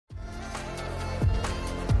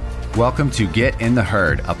Welcome to Get in the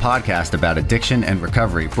Herd, a podcast about addiction and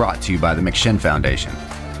recovery brought to you by the McShin Foundation.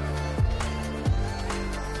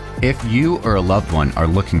 If you or a loved one are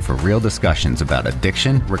looking for real discussions about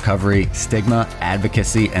addiction, recovery, stigma,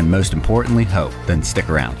 advocacy, and most importantly, hope, then stick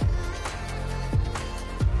around.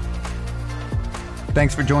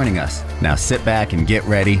 Thanks for joining us. Now sit back and get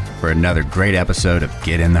ready for another great episode of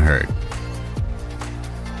Get in the Herd.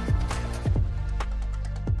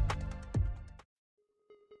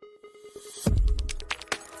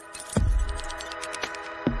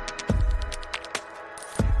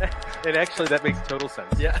 And actually, that makes total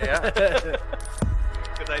sense. Yeah.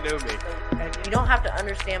 Because I know me. And you don't have to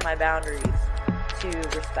understand my boundaries to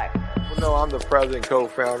respect them. Well, no, I'm the president and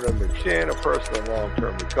co-founder of McShin, a person in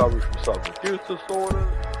long-term recovery from substance use disorder.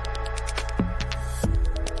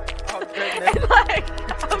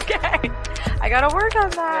 Okay, I gotta work on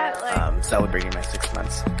that. Celebrating my 6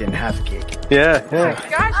 months. Didn't have a cake. Yeah. Gosh,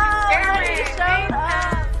 you showed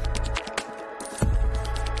up.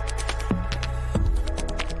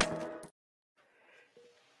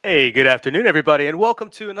 Hey, good afternoon, everybody, and welcome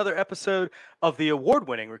to another episode of the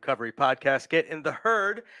award-winning recovery podcast, Get in the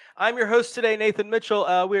Herd. I'm your host today, Nathan Mitchell.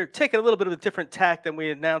 We're taking a little bit of a different tack than we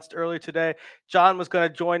announced earlier today. John was going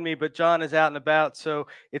to join me, but John is out and about, so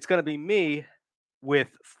it's going to be me with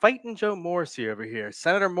Fightin' Joe Morrissey over here.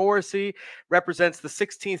 Senator Morrissey represents the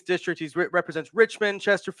 16th district. He represents Richmond,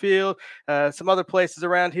 Chesterfield, some other places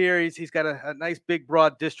around here. He's got a nice, big,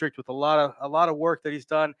 broad district with a lot of work that he's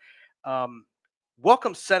done.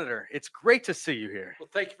 Welcome, Senator. It's great to see you here. Well,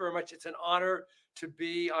 thank you very much. It's an honor to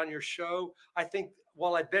be on your show. I think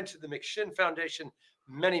while I've been to the McShin Foundation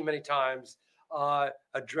many, many times,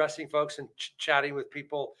 addressing folks and chatting with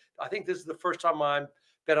people, I think this is the first time I've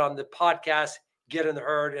been on the podcast, Get in the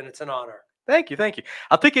Herd, and it's an honor. Thank you. Thank you.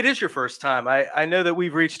 I think it is your first time. I know that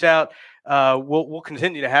we've reached out. We'll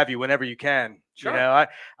continue to have you whenever you can. Sure. You know,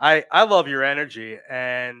 I love your energy,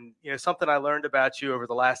 and you know, something I learned about you over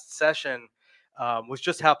the last session was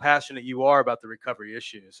just how passionate you are about the recovery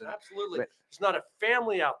issues. And absolutely. There's not a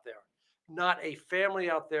family out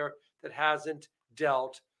there that hasn't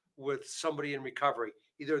dealt with somebody in recovery,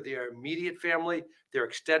 either their immediate family, their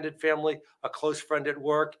extended family, a close friend at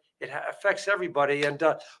work. It affects everybody. And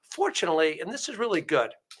fortunately, and this is really good,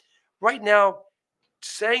 right now,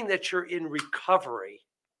 saying that you're in recovery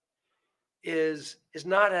is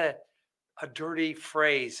not a dirty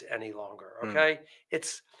phrase any longer. Okay.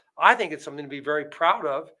 I think it's something to be very proud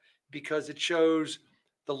of because it shows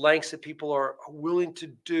the lengths that people are willing to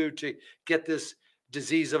do to get this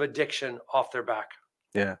disease of addiction off their back.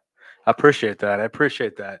 Yeah, I appreciate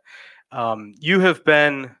that. You've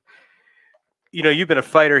been a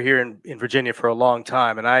fighter here in Virginia for a long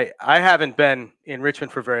time, and I haven't been in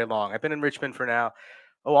Richmond for very long. I've been in Richmond for now,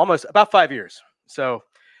 almost about 5 years. So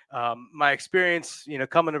my experience,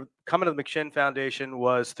 coming to the McShin Foundation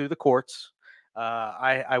was through the courts.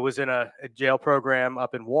 I was in a jail program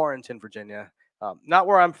up in Warrenton, Virginia, not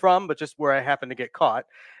where I'm from, but just where I happened to get caught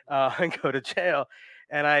and go to jail.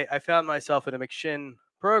 And I found myself in a McShin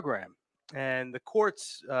program. And the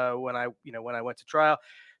courts, when I went to trial,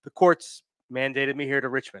 the courts mandated me here to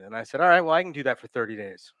Richmond. And I said, all right, well, I can do that for 30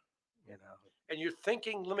 days. And you're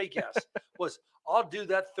thinking, let me guess, was I'll do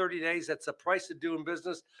that 30 days. That's the price of doing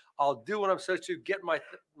business. I'll do what I'm supposed to, get my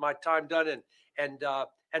time done and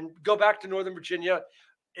go back to Northern Virginia,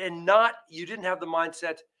 and you didn't have the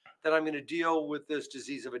mindset that I'm going to deal with this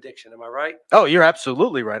disease of addiction. Am I right? Oh, you're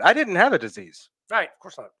absolutely right. I didn't have a disease. Right. Of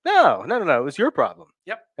course not. No. It was your problem.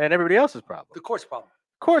 Yep. And everybody else's problem. The court's problem.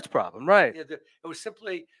 Court's problem. Right. Yeah, it was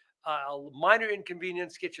simply a minor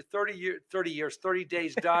inconvenience, get you 30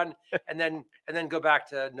 days done, and then go back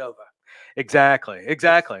to Nova. Exactly.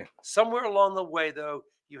 Somewhere along the way, though,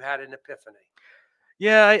 you had an epiphany.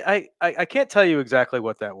 Yeah, I can't tell you exactly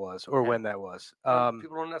what that was or when that was.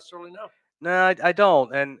 People don't necessarily know. No, I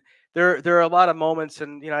don't. And there are a lot of moments,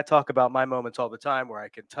 and I talk about my moments all the time where I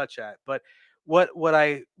can touch at. But what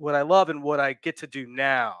I love and what I get to do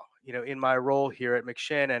now, in my role here at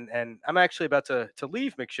McShin, and I'm actually about to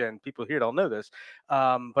leave McShin. People here don't know this,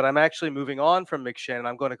 but I'm actually moving on from McShin, and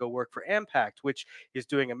I'm going to go work for Impact, which is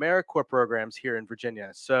doing AmeriCorps programs here in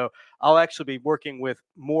Virginia. So I'll actually be working with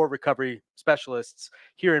more recovery specialists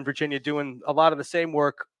here in Virginia, doing a lot of the same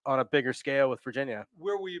work on a bigger scale with Virginia.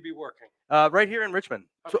 Where will you be working? Right here in Richmond.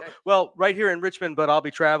 Okay. Right here in Richmond, but I'll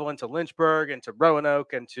be traveling to Lynchburg and to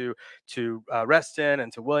Roanoke and to Reston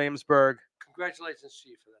and to Williamsburg. Congratulations to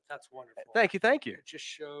you for that. That's wonderful. Thank you. It just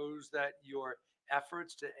shows that your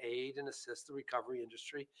efforts to aid and assist the recovery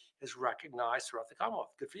industry is recognized throughout the Commonwealth.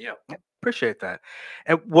 Good for you. Appreciate that.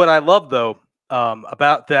 And what I love, though,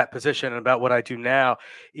 about that position and about what I do now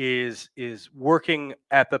is working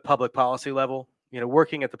at the public policy level.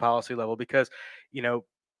 Working at the policy level because,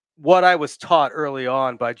 what I was taught early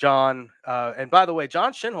on by John, and by the way,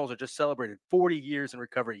 John Shinholzer just celebrated 40 years in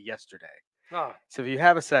recovery yesterday. Ah, So if you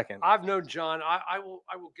have a second, I've known John. I will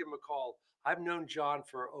give him a call. I've known John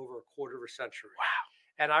for over a quarter of a century. Wow.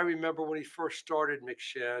 And I remember when he first started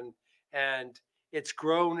McShin, and it's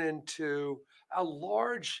grown into a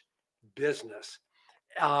large business.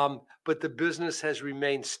 But the business has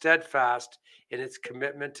remained steadfast in its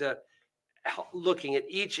commitment to looking at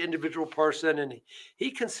each individual person, and he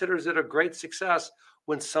considers it a great success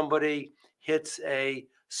when somebody hits a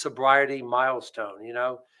sobriety milestone.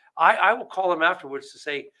 I will call him afterwards to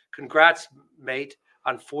say, congrats, mate,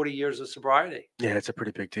 on 40 years of sobriety. Yeah, it's a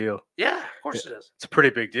pretty big deal. Yeah, of course it is. It's a pretty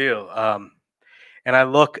big deal. And I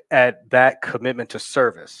look at that commitment to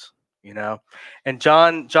service, and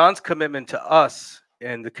John's commitment to us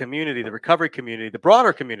and the community, the recovery community, the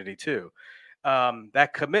broader community too.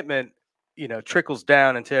 That commitment, trickles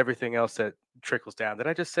down into everything else that trickles down. Did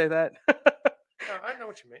I just say that? No, I know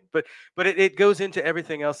what you mean. But it goes into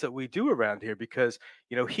everything else that we do around here because,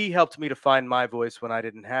 he helped me to find my voice when I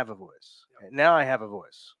didn't have a voice. Yep. Now I have a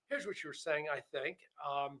voice. Here's what you were saying, I think,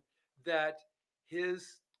 that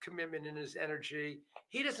his commitment and his energy,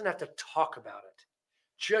 he doesn't have to talk about it.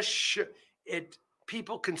 Just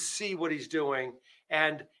people can see what he's doing.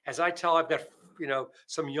 And as I tell, I've got,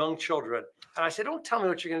 some young children, and I say, don't tell me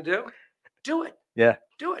what you're going to do. Do it. Yeah.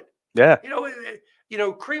 Do it. Yeah.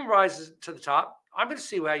 Cream rises to the top. I'm going to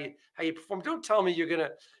see how you perform. Don't tell me you're going to,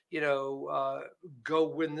 go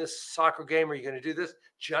win this soccer game or you're going to do this.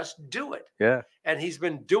 Just do it. Yeah. And he's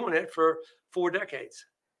been doing it for 4 decades.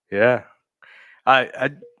 Yeah.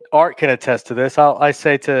 Art can attest to this. I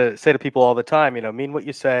say to people all the time, mean what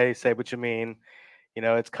you say what you mean.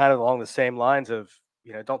 It's kind of along the same lines of,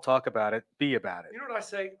 don't talk about it, be about it. You know what I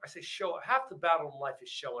say? I say show up. Half the battle in life is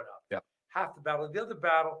showing up. Yep. Half the battle. The other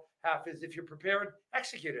battle half is if you're prepared,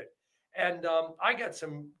 execute it. And I got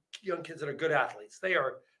some young kids that are good athletes.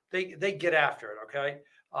 They get after it. Okay.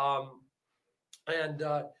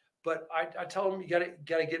 But I tell them you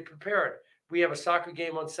gotta get prepared. We have a soccer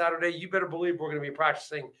game on Saturday. You better believe we're going to be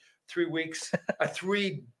practicing 3 weeks,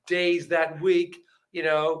 3 days that week,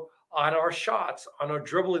 on our shots, on our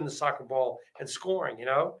dribbling the soccer ball and scoring,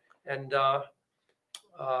 and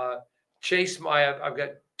Chase, I've got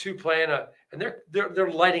 2 playing, and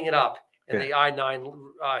they're lighting it up in the I-9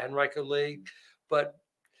 Henrico League. But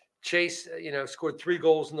Chase, scored 3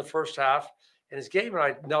 goals in the first half in his game, and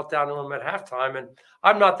I knelt down on him at halftime. And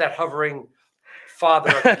I'm not that hovering father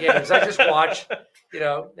at the games. I just watch,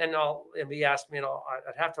 and he asked me,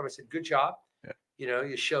 at halftime, I said, good job. Yeah.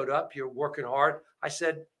 You showed up, you're working hard. I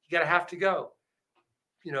said, you got to have to go,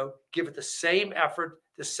 give it the same effort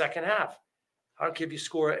the second half. I don't care if you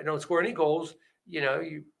don't score any goals,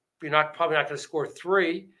 you're probably not going to score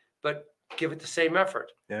 3, but give it the same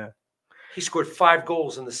effort. Yeah. He scored 5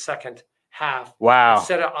 goals in the second half. Wow.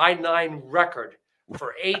 Set an I-9 record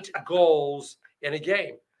for 8 goals in a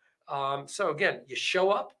game. So again, you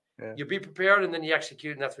show up, you be prepared, and then you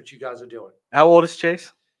execute, and that's what you guys are doing. How old is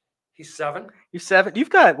Chase? He's 7. You're 7. You've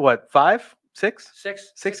got what, 5, 6?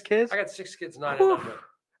 6 kids? I got 6 kids, 9 and under.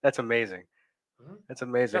 That's amazing. Mm-hmm. That's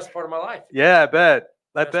amazing. Best part of my life. Yeah, I bet.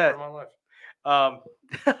 Best part of my life.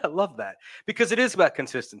 I love that because it is about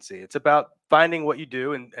consistency. It's about finding what you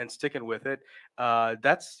do and sticking with it.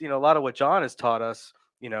 That's, a lot of what John has taught us,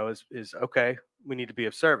 is okay, we need to be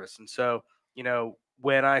of service. And so,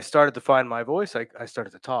 when I started to find my voice, I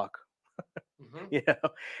started to talk, Mm-hmm.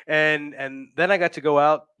 and then I got to go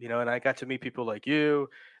out, and I got to meet people like you,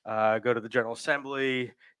 go to the General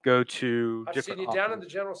Assembly, go to I've different seen you down in the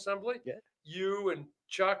General Assembly. Yeah. You and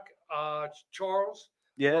Chuck, Charles,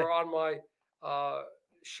 were on my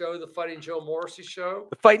show, the Fighting Joe Morrissey show.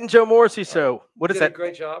 The Fighting Joe Morrissey show. What is Did a that?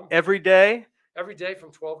 great job. Every day? Every day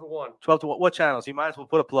from 12 to 1. 12 to 1. What channels? You might as well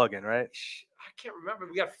put a plug in, right? I can't remember.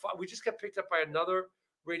 We just got picked up by another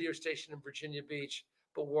radio station in Virginia Beach,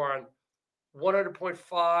 but we're on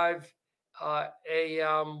 100.5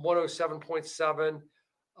 AM, 107.7,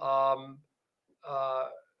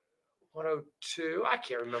 102. I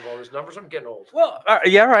can't remember all those numbers. I'm getting old. Well,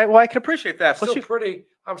 yeah, all right. Well, I can appreciate that.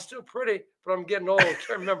 I'm still pretty, but I'm getting old. I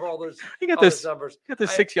can't remember all those, those numbers. You got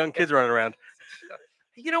those 6 young kids running around.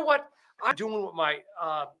 You know what? I'm doing with my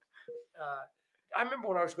I remember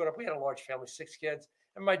when I was growing up, we had a large family, 6 kids,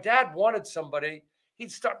 and my dad wanted somebody.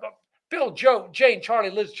 He'd start, Bill, Joe, Jane, Charlie,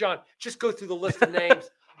 Liz, John, just go through the list of names.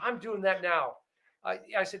 I'm doing that now.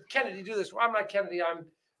 I said, Kennedy, do this. Well, I'm not Kennedy. I'm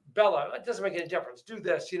Bella. It doesn't make any difference. Do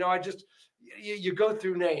this. I just, you go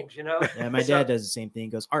through names, you know. Yeah, my dad does the same thing. He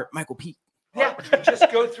goes, Art, Michael Pete. Yeah, you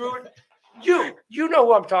just go through it. You know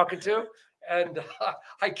who I'm talking to, and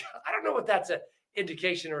I don't know what that's an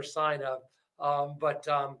indication or a sign of, but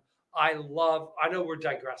I know we're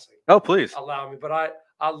digressing. Oh, please. Allow me, but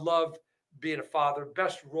I love being a father.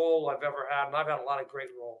 Best role I've ever had, and I've had a lot of great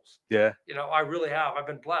roles. Yeah. You know, I really have. I've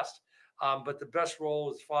been blessed. But the best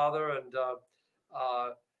role is father, and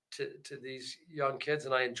to these young kids,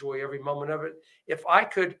 and I enjoy every moment of it. If I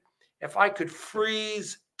could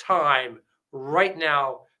freeze time right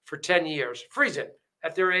now for 10 years, freeze it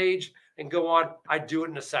at their age and go on, I'd do it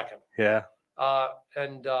in a second. Yeah.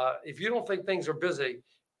 And if you don't think things are busy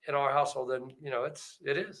in our household, then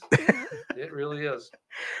it is. It really is.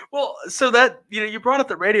 Well, so that you brought up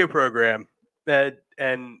the radio program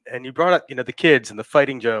and you brought up the kids and the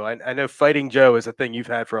Fighting Joe. I know Fighting Joe is a thing you've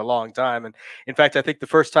had for a long time, and in fact, I think the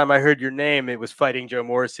first time I heard your name, it was Fighting Joe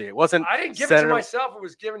Morrissey. It wasn't. I didn't give it to myself. It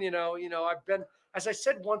was given. I've been, as I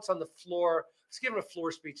said once on the floor. I was giving a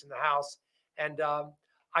floor speech in the House, and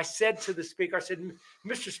I said to the speaker, I said,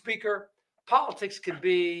 "Mr. Speaker, politics can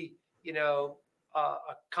be, a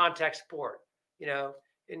contact sport, and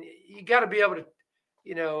you got to be able to,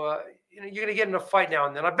 you're going to get in a fight now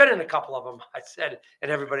and then. I've been in a couple of them," I said, and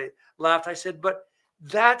everybody laughed. I said, "But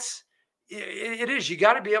it is. You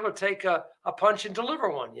got to be able to take a punch and deliver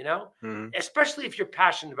one, Mm-hmm. especially if you're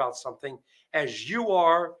passionate about something, as you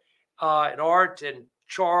are, and Art and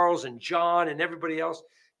Charles and John and everybody else.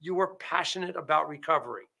 You are passionate about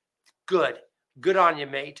recovery. Good on you,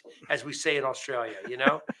 mate, as we say in Australia,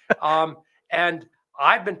 and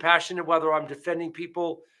I've been passionate whether I'm defending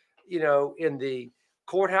people, in the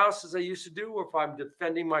courthouse as I used to do, or if I'm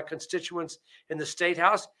defending my constituents in the state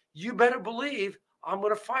house. You better believe I'm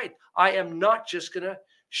going to fight. I am not just going to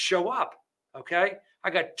show up. Okay. I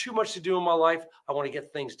got too much to do in my life. I want to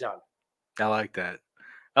get things done. I like that.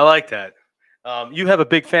 You have a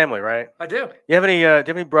big family, right? I do. You have any? Do you have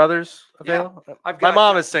any brothers available? Yeah, my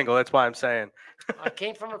mom is single. That's why I'm saying. I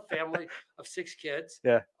came from a family of 6 kids.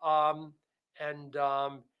 Yeah.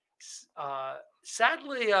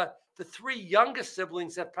 Sadly, the 3 youngest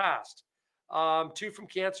siblings have passed. 2 from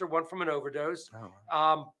cancer, 1 from an overdose.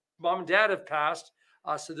 Oh. Mom and dad have passed.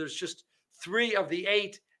 So there's just 3 of the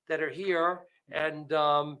 8 that are here, and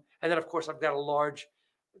then of course I've got a large,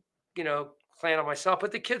 clan of myself.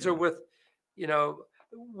 But the kids are with.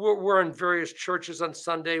 We're in various churches on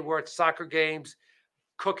Sunday. We're at soccer games,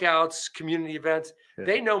 cookouts, community events. Yeah.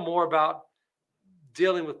 They know more about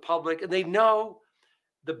dealing with public, and they know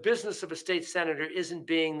the business of a state senator isn't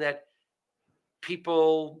being that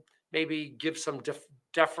people maybe give some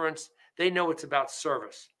deference. They know it's about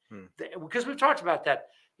service. Because we've talked about that.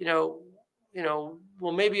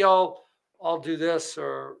 Well, maybe I'll do this,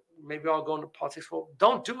 or maybe I'll go into politics. Well,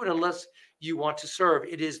 don't do it unless you want to serve.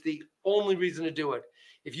 It is the only reason to do it.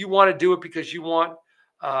 If you want to do it because you want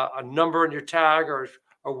a number in your tag, or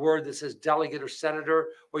a word that says delegate or senator,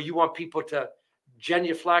 or you want people to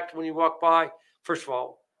genuflect when you walk by, first of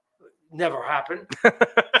all, never happen.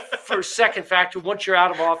 For second factor, once you're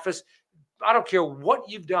out of office, I don't care what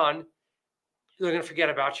you've done, they're going to forget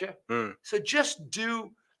about you. So just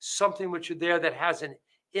do something which you're there that has an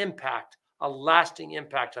impact, a lasting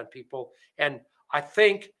impact on people. And I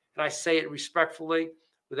think, and I say it respectfully,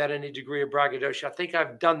 without any degree of braggadocio, I think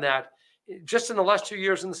I've done that just in the last 2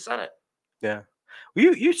 years in the Senate. Yeah.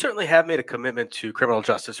 Well, you certainly have made a commitment to criminal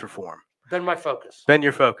justice reform. Been my focus. Been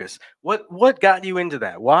your focus. What got you into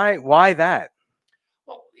that? Why that?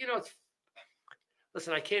 Well,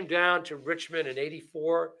 listen, I came down to Richmond in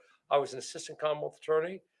 '84. I was an assistant Commonwealth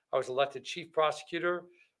attorney. I was elected chief prosecutor.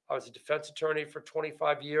 I was a defense attorney for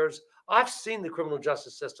 25 years. I've seen the criminal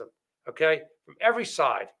justice system, okay, from every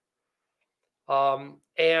side.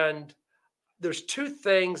 And there's 2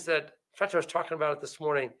 things that, in fact, I was talking about it this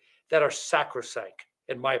morning, that are sacrosanct,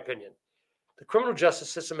 in my opinion. The criminal justice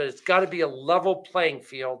system, and it's got to be a level playing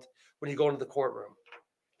field when you go into the courtroom.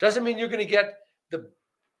 Doesn't mean you're going to get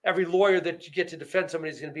every lawyer that you get to defend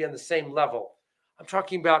somebody is going to be on the same level. I'm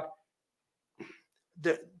talking about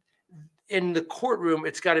in the courtroom,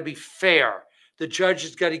 it's got to be fair. The judge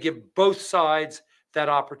has got to give both sides that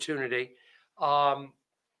opportunity. I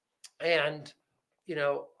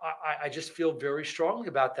just feel very strongly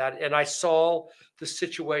about that. And I saw the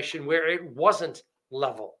situation where it wasn't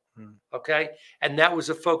level. Okay. And that was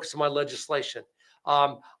a focus of my legislation.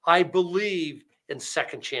 I believe in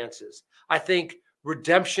second chances. I think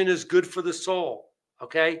redemption is good for the soul.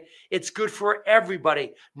 Okay. It's good for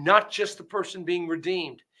everybody, not just the person being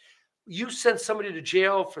redeemed. You send somebody to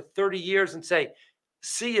jail for 30 years and say,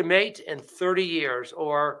 see you, mate, in 30 years,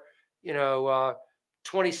 or,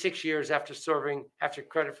 26 years after serving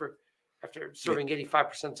 85% of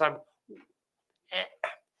the time.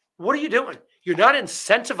 What are you doing? You're not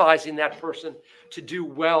incentivizing that person to do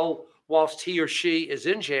well whilst he or she is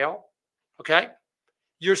in jail. Okay.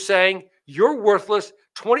 You're saying you're worthless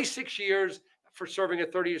 26 years for serving a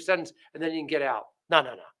 30-year sentence, and then you can get out.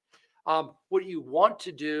 No. What you want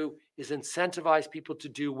to do is incentivize people to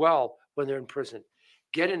do well when they're in prison.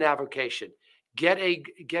 Get an avocation, get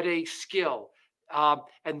a skill.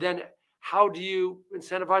 And then how do you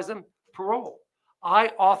incentivize them? Parole. I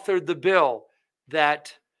authored the bill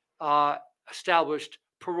that established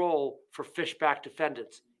parole for fishback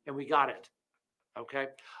defendants, and we got it. Okay.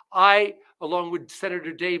 I, along with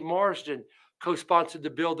Senator Dave Marsden, co-sponsored the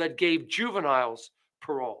bill that gave juveniles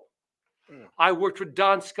parole. I worked with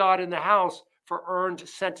Don Scott in the House for earned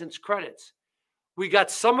sentence credits. We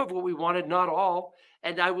got some of what we wanted, not all.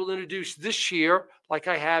 And I will introduce this year, like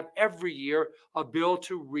I have every year, a bill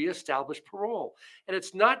to reestablish parole. And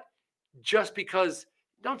it's not just because,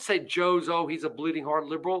 don't say Joe's, he's a bleeding heart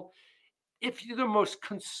liberal. If you're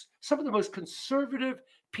some of the most conservative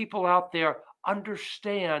people out there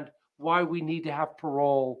understand why we need to have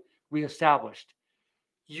parole reestablished.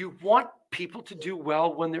 You want people to do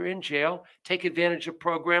well when they're in jail, take advantage of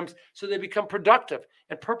programs so they become productive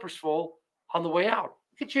and purposeful on the way out.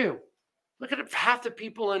 Look at you. Look at half the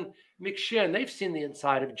people in McShin. They've seen the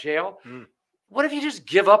inside of jail. What if you just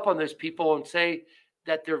give up on those people and say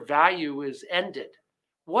that their value is ended?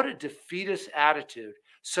 What a defeatist attitude.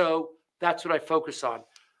 So that's what I focus on.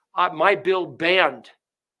 My bill banned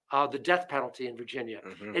the death penalty in Virginia.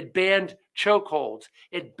 It banned chokeholds.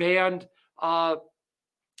 It banned,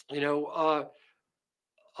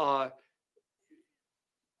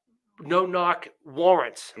 no-knock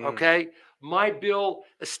warrants. Okay. My bill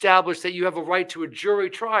established that you have a right to a jury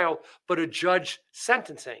trial, but a judge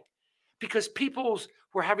sentencing, because people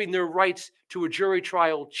were having their rights to a jury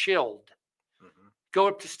trial chilled. Go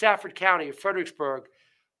up to Stafford County or Fredericksburg,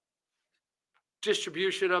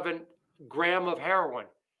 distribution of a gram of heroin,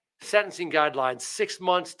 sentencing guidelines, 6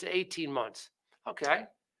 months to 18 months. Okay.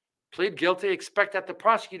 Plead guilty, expect that. The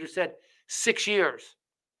prosecutor said 6 years.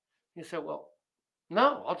 You say, well,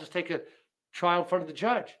 no, I'll just take a trial in front of the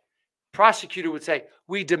judge. Prosecutor would say,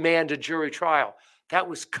 we demand a jury trial. That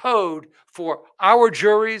was code for our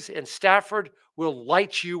juries in Stafford will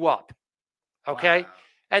light you up. Okay. Wow.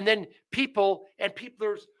 And then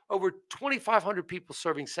there's over 2,500 people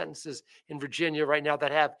serving sentences in Virginia right now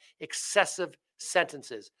that have excessive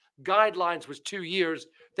sentences. Guidelines was 2 years.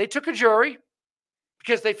 They took a jury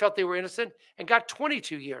because they felt they were innocent and got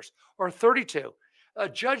 22 years or 32. A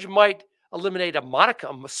judge might eliminate a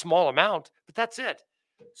small amount, but that's it.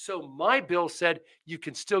 So my bill said you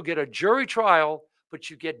can still get a jury trial, but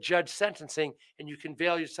you get judge sentencing and you can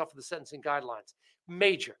avail yourself of the sentencing guidelines.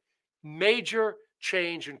 Major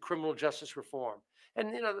change in criminal justice reform.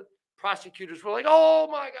 And, the prosecutors were like, oh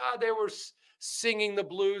my God, they were singing the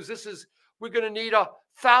blues. We're going to need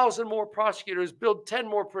 1,000 more prosecutors, build 10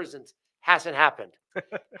 more prisons. Hasn't happened.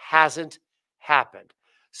 Hasn't happened.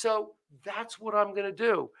 So that's what I'm going to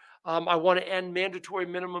do. I want to end mandatory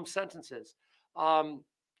minimum sentences.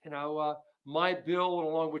 My bill,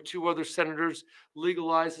 along with 2 other senators,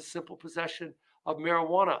 legalize the simple possession of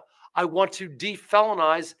marijuana. I want to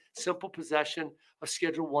defelonize simple possession of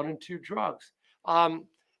Schedule 1 and 2 drugs. And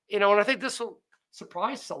I think this will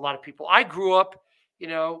surprise a lot of people. I grew up,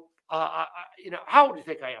 how old do you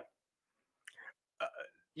think I am?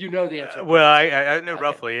 You know the answer. Well, I know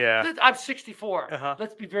roughly, yeah. I'm 64.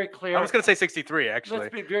 Let's be very clear. I was going to say 63, actually.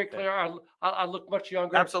 Let's be very clear. I look much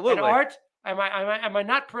younger. Absolutely. And Art, am I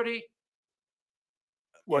not pretty?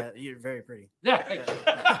 What? Yeah, you're very pretty. Yeah.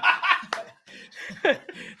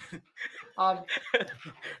 But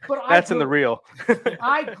that's in the reel.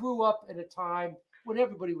 I grew up at a time when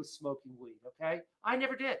everybody was smoking weed. Okay, I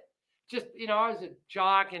never did. Just I was a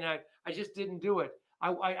jock, and I just didn't do it.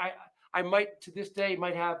 I might to this day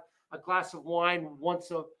might have a glass of wine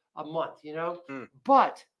once a month.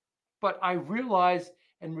 But I realize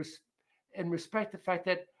and respect the fact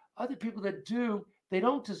that other people that do, they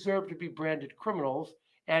don't deserve to be branded criminals.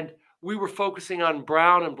 And we were focusing on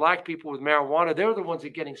brown and black people with marijuana. They're the ones that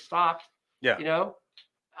are getting stopped. Yeah.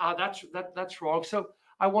 That's wrong. So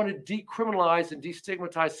I want to decriminalize and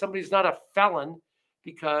destigmatize somebody who's not a felon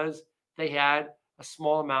because they had a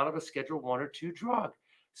small amount of a Schedule 1 or 2 drug.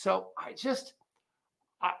 So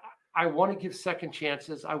I want to give second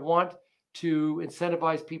chances. I want to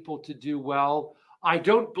incentivize people to do well. I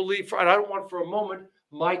don't want for a moment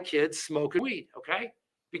my kids smoking weed. Okay.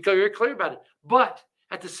 Because you're clear about it. But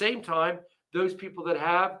at the same time, those people that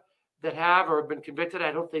have or have been convicted,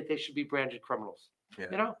 I don't think they should be branded criminals. Yeah.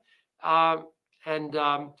 You know, and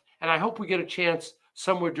I hope we get a chance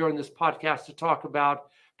somewhere during this podcast to talk about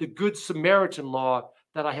the Good Samaritan law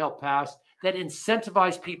that I helped pass that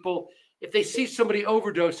incentivize people if they see somebody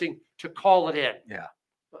overdosing to call it in. Yeah.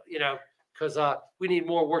 You know, because we need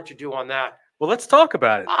more work to do on that. Well, let's talk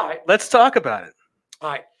about it. All right. Let's talk about it. All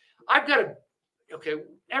right. I've got to, okay,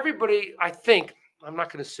 everybody, I think, I'm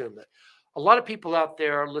not going to assume that. A lot of people out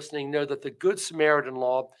there listening know that the Good Samaritan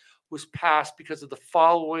law was passed because of the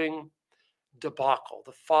following debacle,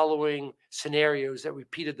 the following scenarios that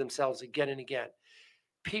repeated themselves again and again.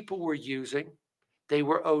 People were using, they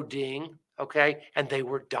were ODing, okay, and they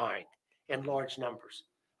were dying in large numbers,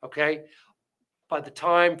 okay? By the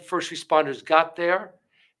time first responders got there,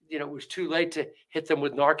 you know, it was too late to hit them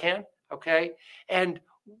with Narcan, okay? And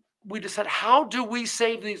we decided, how do we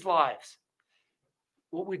save these lives?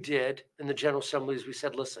 What we did in the General Assembly is we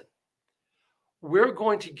said, listen, we're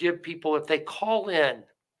going to give people, if they call in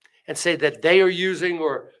and say that they are using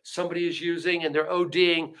or somebody is using and they're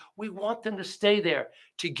ODing, we want them to stay there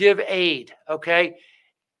to give aid, okay?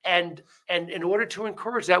 And in order to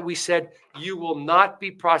encourage that, we said, you will not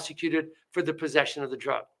be prosecuted for the possession of the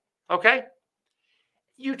drug, okay?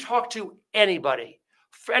 You talk to anybody,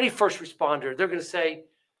 any first responder, they're going to say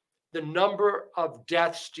the number of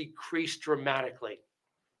deaths decreased dramatically.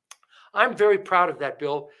 I'm very proud of that,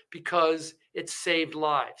 Bill, because it saved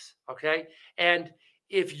lives, okay? And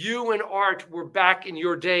if you and Art were back in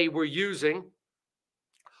your day were using,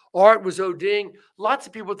 Art was ODing, lots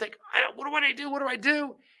of people think, what do I do? What do I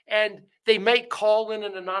do? And they may call in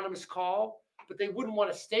an anonymous call, but they wouldn't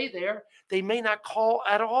want to stay there. They may not call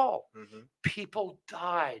at all. Mm-hmm. People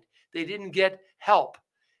died. They didn't get help.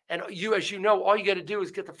 And you, as you know, all you got to do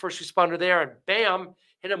is get the first responder there and bam,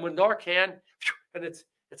 hit them with Narcan. And it's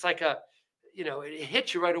like a, you know, it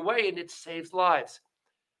hits you right away and it saves lives.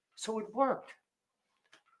 So it worked.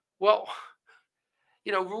 Well,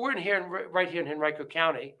 you know, we're right here in Henrico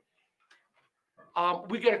County.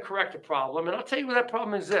 We got to correct a problem. And I'll tell you where that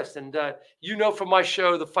problem exists. And you know, from my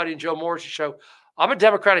show, the Fighting Joe Morrissey show, I'm a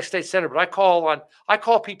Democratic state senator, but I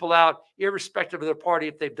call people out irrespective of their party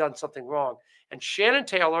if they've done something wrong. And Shannon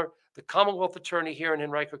Taylor, the Commonwealth attorney here in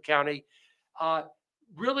Henrico County,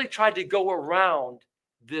 really tried to go around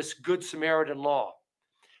this Good Samaritan law.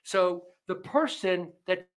 So the person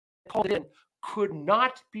that called in could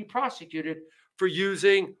not be prosecuted for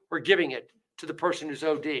using or giving it to the person who's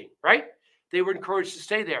ODing, right? They were encouraged to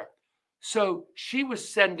stay there. So she was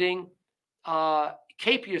sending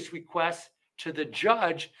capious requests to the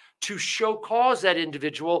judge to show cause that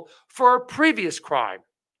individual for a previous crime,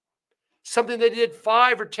 something they did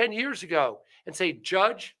 5 or 10 years ago, and say,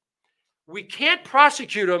 Judge, we can't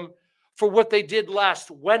prosecute them for what they did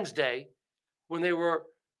last Wednesday when they were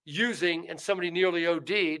using and somebody nearly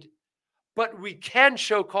OD'd, but we can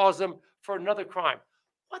show cause them for another crime.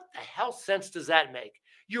 What the hell sense does that make?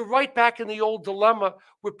 You're right back in the old dilemma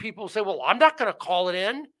where people say, well, I'm not going to call it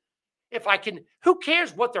in. If I can, who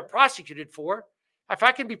cares what they're prosecuted for? If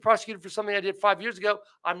I can be prosecuted for something I did 5 years ago,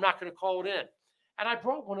 I'm not going to call it in. And I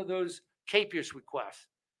brought one of those capious requests.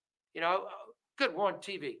 You know, good, we're on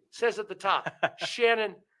TV. It says at the top,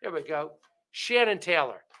 Shannon, there we go. Shannon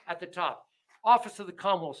Taylor at the top. Office of the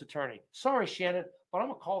Commonwealth's Attorney. Sorry, Shannon, but I'm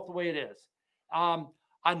going to call it the way it is. On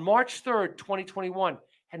March 3rd, 2021,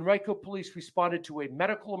 Henrico Police responded to a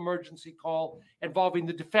medical emergency call involving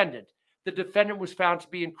the defendant. The defendant was found to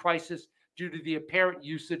be in crisis due to the apparent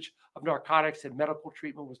usage of narcotics and medical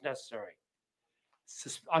treatment was necessary.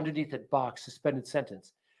 Underneath that box, suspended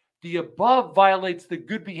sentence. The above violates the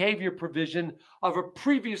good behavior provision of a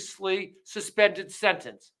previously suspended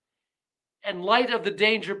sentence. In light of the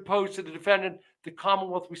danger posed to the defendant, the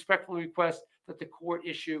Commonwealth respectfully requests that the court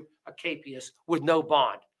issue a capious with no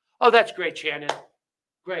bond. Oh, that's great, Shannon.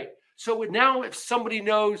 Great. So now if somebody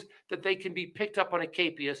knows that they can be picked up on a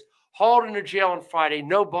capious, hauled into jail on Friday,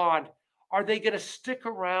 no bond, are they going to stick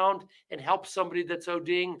around and help somebody that's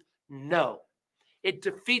ODing? No. It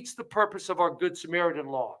defeats the purpose of our Good Samaritan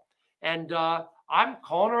law. And I'm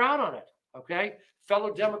calling her out on it, okay?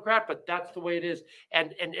 Fellow Democrat, but that's the way it is.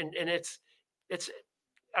 And it's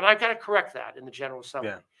and I've got to correct that in the General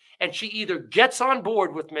Assembly. Yeah. And she either gets on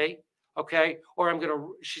board with me, okay,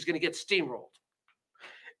 or she's gonna get steamrolled.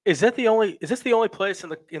 Is this the only place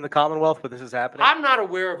in the Commonwealth where this is happening? I'm not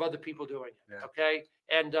aware of other people doing it. Yeah. Okay.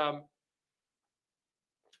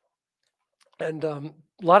 And a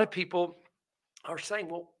lot of people are saying,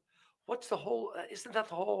 well, isn't that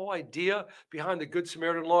the whole idea behind the Good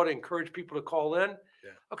Samaritan law to encourage people to call in?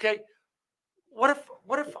 Yeah. Okay. What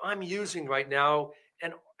if I'm using right now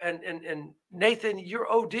and Nathan, you're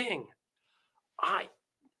ODing.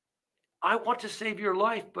 I want to save your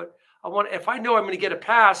life, but if I know I'm going to get a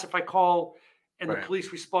pass, if I call and the Right.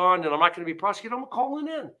 police respond and I'm not going to be prosecuted, I'm calling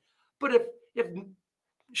in. But if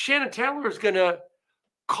Shannon Taylor is going to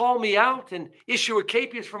call me out and issue a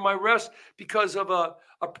capias for my arrest because of a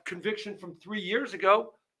conviction from 3 years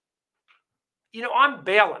ago, I'm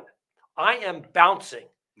bailing. I am bouncing.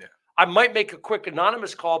 Yeah. I might make a quick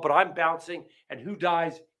anonymous call, but I'm bouncing. And who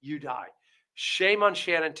dies? You die. Shame on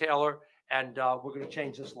Shannon Taylor. And we're going to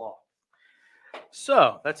change this law.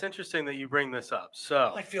 So that's interesting that you bring this up.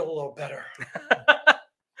 So I feel a little better.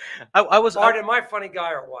 I was Bart, am I a funny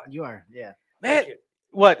guy or what? You are, yeah. man. Thank you.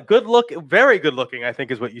 What good look? Very good looking. I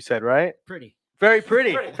think is what you said, right? Pretty. Very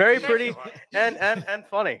pretty. Pretty. Very Thank pretty. you, Bart. and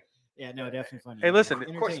funny. Yeah, no, definitely funny. Hey, listen, Of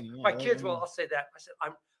course, Entertaining, yeah, my I kids mean, will. I'll say that. I said,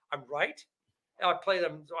 I'm right. And I play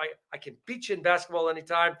them, so I can beat you in basketball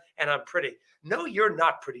anytime, and I'm pretty. No, you're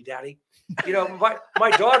not pretty, Daddy.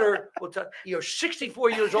 My daughter will tell you're 64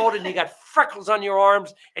 years old and you got freckles on your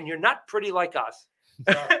arms, and you're not pretty like us.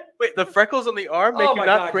 So, Wait, the freckles on the arm make oh you my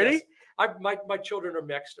not God, pretty? yes. My children are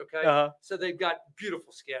mixed. Okay, so they've got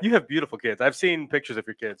beautiful skin. You have beautiful kids. I've seen pictures of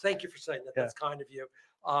your kids. Thank you for saying that. Yeah. That's kind of you.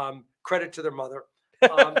 Credit to their mother.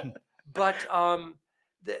 But I'll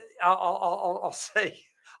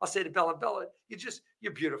say to Bella,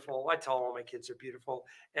 you're beautiful. I tell all my kids are beautiful,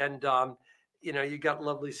 and you got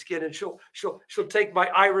lovely skin. And she'll take my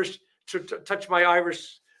Irish to touch my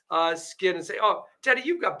Irish skin and say, "Oh, Daddy,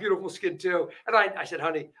 you've got beautiful skin too." And I said,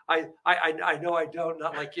 "Honey, I know I don't,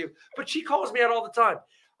 not like you." But she calls me out all the time.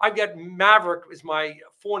 I've got Maverick is my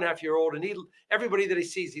 4.5-year-old, and everybody that he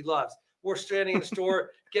sees, he loves. We're standing in the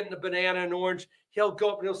store getting a banana and orange. He'll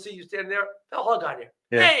go up and he'll see you standing there. He'll hug on you.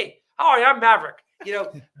 Yeah. Hey, how are you? I'm Maverick.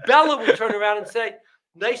 Bella will turn around and say,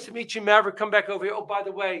 "Nice to meet you, Maverick. Come back over here. Oh, by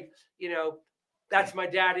the way, that's my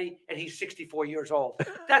daddy, and he's 64 years old."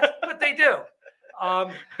 That's what they do.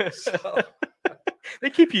 So They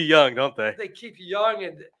keep you young, don't they? they keep you young,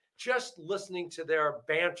 and just listening to their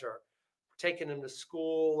banter, taking them to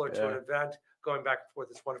school or to an event, going back and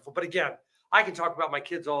forth is wonderful. But again, I can talk about my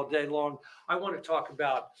kids all day long. I want to talk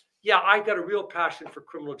about, I've got a real passion for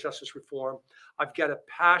criminal justice reform. I've got a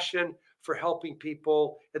passion for helping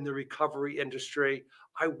people in the recovery industry.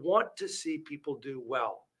 I want to see people do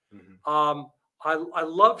well. Mm-hmm. I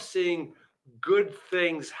love seeing good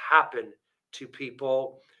things happen to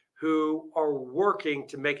people who are working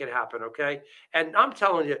to make it happen, okay? And I'm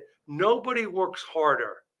telling you, nobody works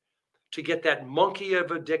harder to get that monkey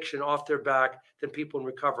of addiction off their back than people in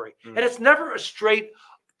recovery. And it's never a straight,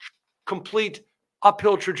 complete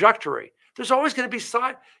uphill trajectory. There's always going to be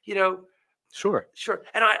side, Sure.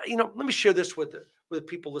 And let me share this with the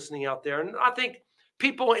people listening out there. And I think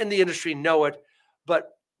people in the industry know it,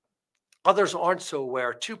 but others aren't so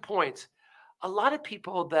aware. 2 points. A lot of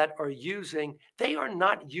people that are using, they are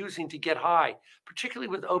not using to get high, particularly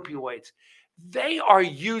with opioids. They are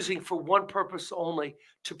using for one purpose only,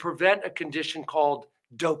 to prevent a condition called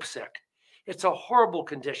dope sick. It's a horrible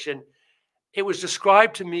condition. It was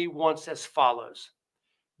described to me once as follows.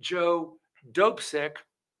 Joe, dope sick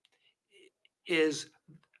is,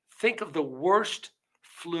 think of the worst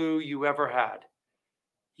flu you ever had.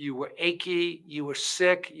 You were achy, you were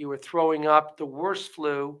sick, you were throwing up, the worst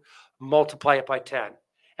flu, multiply it by 10.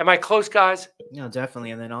 Am I close, guys? No, definitely.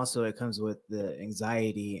 And then also it comes with the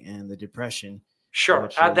anxiety and the depression. Sure,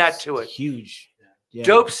 which add that is to it. Huge. Yeah.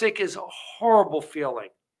 Dope sick is a horrible feeling.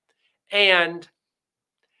 And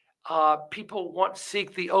people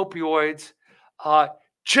seek the opioids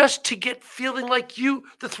just to get feeling like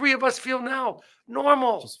the three of us feel now,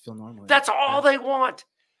 normal. Just feel normal. That's all they want,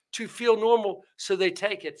 to feel normal. So they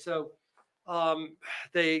take it. So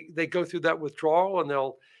they go through that withdrawal,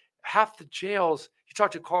 and half the jails. You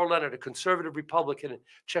talk to Carl Leonard, a conservative Republican in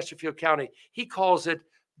Chesterfield County. He calls it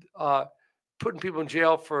putting people in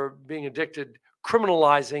jail for being addicted,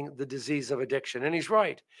 criminalizing the disease of addiction. And he's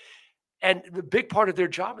right. And the big part of their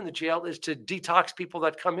job in the jail is to detox people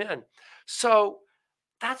that come in. So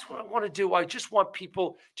that's what I want to do. I just want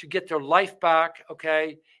people to get their life back,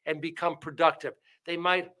 okay, and become productive. They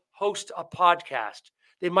might host a podcast.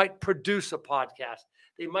 They might produce a podcast.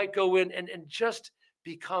 They might go in and just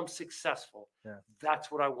become successful. Yeah.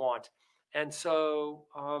 That's what I want. And so,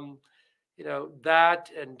 that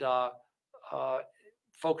and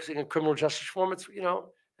focusing on criminal justice reform,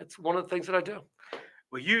 it's one of the things that I do.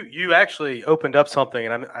 Well, you actually opened up something,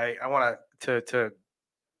 and I want to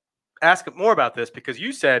ask more about this, because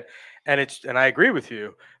you said, and I agree with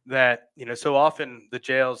you, that so often the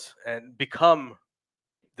jails become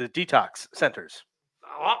the detox centers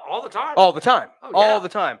all the time. All the time. Oh, all yeah. the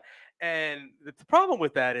time. And the problem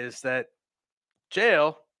with that is that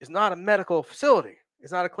jail is not a medical facility.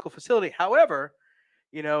 It's not a clinical facility. However,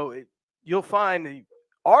 you'll find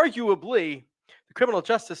arguably the criminal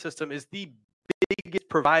justice system is the biggest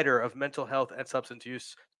provider of mental health and substance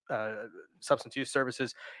use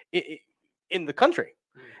services in the country.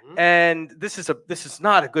 Mhm. And this is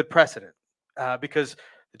not a good precedent because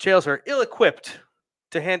the jails are ill-equipped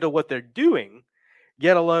to handle what they're doing,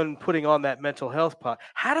 yet alone putting on that mental health pot.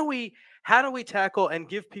 How do we tackle and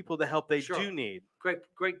give people the help they Sure. do need? Great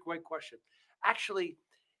question. Actually,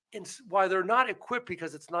 while they're not equipped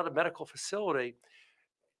because it's not a medical facility,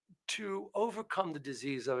 to overcome the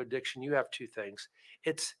disease of addiction, you have two things.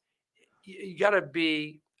 It's you got to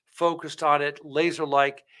be focused on it,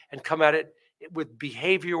 laser-like, and come at it with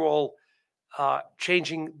behavioral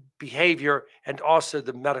changing behavior and also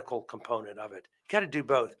the medical component of it. You got to do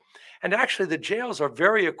both. And actually, the jails are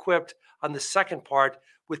very equipped on the second part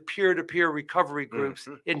with peer-to-peer recovery groups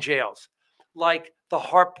in jails, like the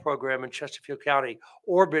HARP program in Chesterfield County,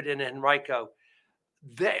 Orbit in Henrico.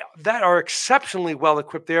 That are exceptionally well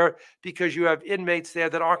equipped there because you have inmates there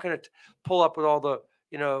that aren't going to pull up with all the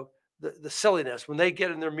the silliness when they get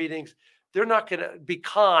in their meetings. They're not going to be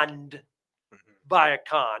conned by a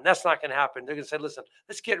con. That's not going to happen. They're going to say, listen,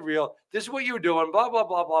 let's get real. This is what you were doing, blah, blah,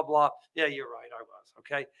 blah, blah, blah. Yeah, you're right. I was.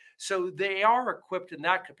 Okay. So they are equipped in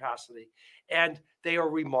that capacity and they are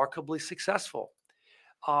remarkably successful.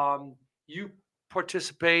 You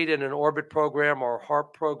participate in an Orbit program or a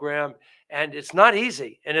HARP program, and it's not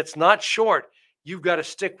easy and it's not short. You've got to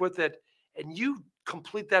stick with it and you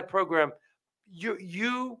complete that program.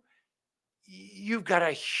 You've got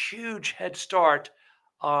a huge head start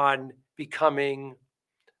on becoming,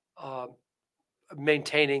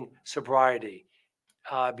 maintaining sobriety,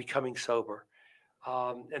 becoming sober.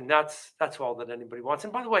 And that's all that anybody wants.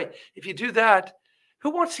 And by the way, if you do that,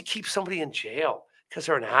 who wants to keep somebody in jail because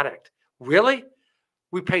they're an addict? Really?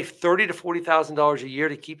 We pay $30,000 to $40,000 a year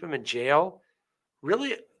to keep them in jail.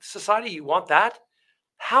 Really, society, you want that?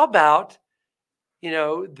 How about,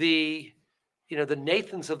 the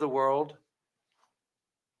Nathans of the world?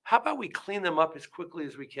 How about we clean them up as quickly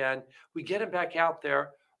as we can? We get them back out there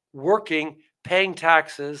working, paying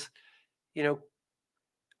taxes,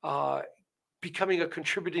 becoming a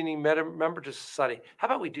contributing member to society. How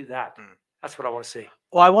about we do that? That's what I want to see.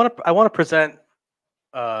 Well, I want to present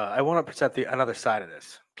another side of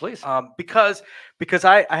this, Please. because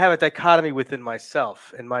I have a dichotomy within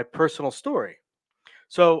myself and my personal story.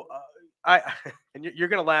 So and you're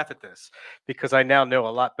going to laugh at this because I now know a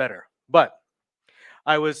lot better. But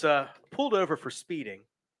I was pulled over for speeding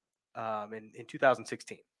in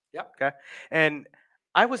 2016. Yep. Okay. And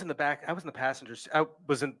I was in the back. I was in the passenger. I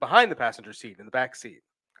was behind the passenger seat in the back seat.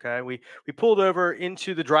 Okay. We pulled over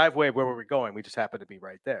into the driveway where we were going. We just happened to be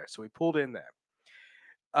right there. So we pulled in there.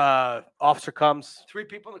 Officer comes. 3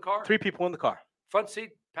 people in the car? 3 people in the car. Front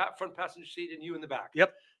seat, front passenger seat, and you in the back.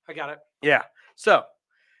 Yep. I got it. Yeah. So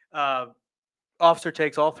officer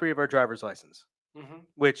takes all 3 of our driver's license,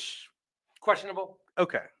 which questionable.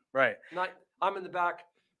 Okay. Right. I'm in the back.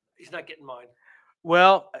 He's not getting mine.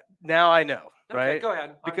 Well, now I know, Okay, right? go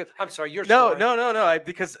ahead. Because I'm sorry. Your no, story. no.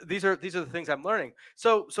 Because these are the things I'm learning.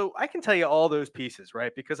 So I can tell you all those pieces,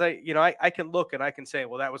 right? Because I can look and I can say,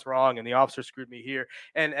 well, that was wrong, and the officer screwed me here.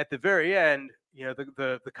 And at the very end,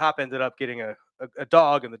 the cop ended up getting a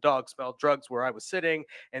dog, and the dog smelled drugs where I was sitting,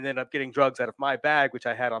 and ended up getting drugs out of my bag, which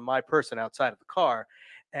I had on my person outside of the car.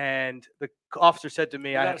 And the officer said to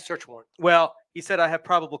me, I got a search warrant. Well, he said, I have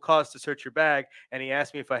probable cause to search your bag. And he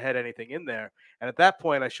asked me if I had anything in there. And at that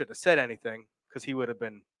point, I shouldn't have said anything because he would have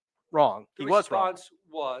been wrong. The He was wrong. response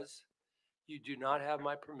was, you do not have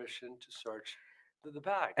my permission to search the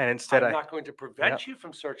bag. And instead, I'm not going to prevent Yep. you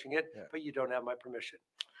from searching it, Yeah. but you don't have my permission.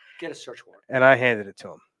 Get a search warrant. and I handed it to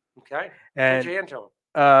him. Okay? And Put your hand to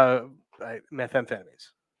him.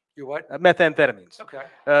 methamphetamines. You what? Methamphetamines. Okay.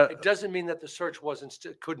 Uh, It doesn't mean that the search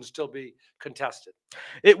couldn't still be contested.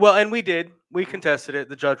 and we did. We contested it.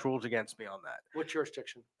 The judge ruled against me on that. What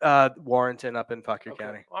jurisdiction? Warrenton up in Fauquier Okay,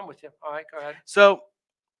 County. I'm with you. All right, go ahead. So,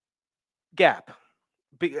 gap.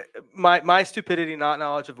 My stupidity, not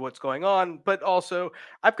knowledge of what's going on, but also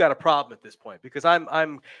I've got a problem at this point because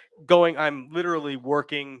I'm literally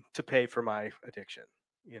working to pay for my addiction.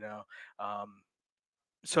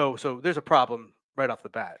 So there's a problem right off the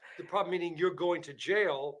bat. The problem meaning you're going to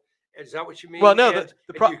jail. Is that what you mean? Well, no, And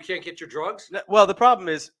the you can't get your drugs? Well, the problem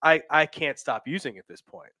is I can't stop using at this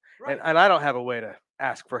point, Right. and I don't have a way to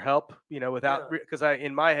ask for help. Without Yeah. because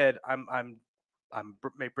in my head I'm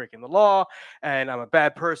breaking the law and I'm a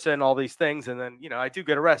bad person, all these things, and then I do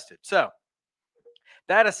get arrested. So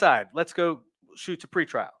that aside, let's go shoot to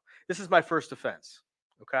pretrial. This is my first offense.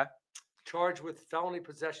 Okay. Charged with felony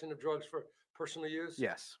possession of drugs for Personal use?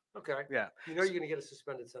 Yes. Okay. Yeah. You know you're going to get a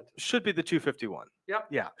suspended sentence. Should be the 251. Yep.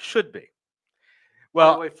 Yeah, should be. By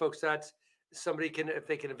Well, the way, folks, that's somebody can, if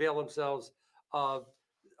they can avail themselves of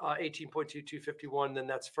 18.251, then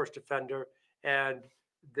that's first offender, and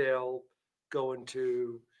they'll go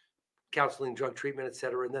into counseling, drug treatment, et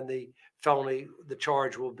cetera. And then the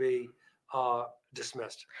charge will be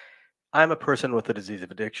dismissed. I'm a person with a disease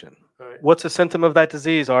of addiction. All right. What's a symptom of that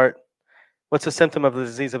disease, Art? What's a symptom of the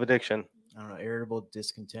disease of addiction? I don't know, irritable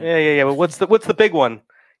discontent. Yeah. But what's the big one?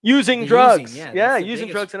 Using The drugs. using, yeah, that's the using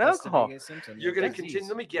biggest- drugs and that's the alcohol. biggest symptom, You're yeah, going to disease. continue.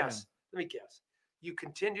 Let me guess. You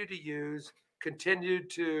continue to use, continue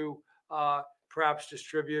to perhaps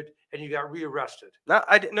distribute, and you got rearrested. No,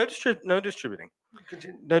 no distributing.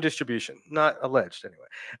 Continue. No distribution. Not alleged anyway.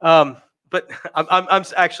 But I'm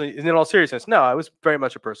actually, in all seriousness, no, I was very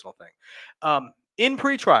much a personal thing. In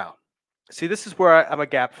pretrial, see, this is where I'm a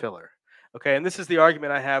gap filler. Okay, and this is the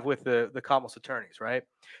argument I have with the Commonwealth's attorneys, right?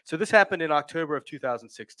 So this happened in October of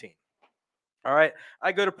 2016. All right,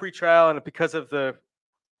 I go to pretrial, and because of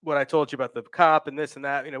what I told you about the cop and this and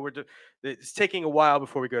that, it's taking a while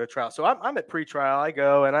before we go to trial. So I'm at pretrial. I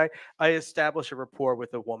go and I establish a rapport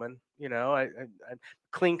with a woman. I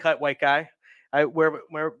clean cut white guy. I wear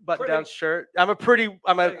button down shirt. I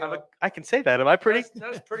can say that. Am I pretty?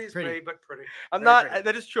 Not as pretty as me, but pretty. I'm Very not. pretty.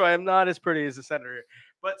 That is true. I am not as pretty as the senator.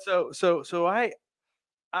 But so I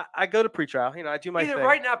go to pretrial. I do my Either thing.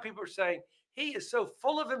 right now people are saying he is so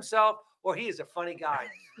full of himself or he is a funny guy.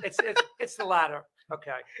 It's the latter.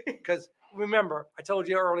 Okay. Because remember, I told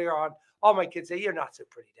you earlier on, all my kids say, you're not so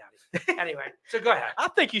pretty, Daddy. Anyway, so go ahead. I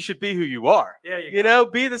think you should be who you are. Yeah, you go.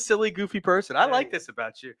 Be the silly, goofy person. I Yeah, like yeah. this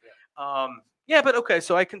about you. Yeah, but okay.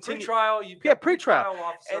 So I continue. Pre-trial, you've Yeah, got pre-trial.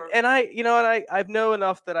 officer. And I know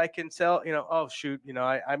enough that I can tell, oh shoot,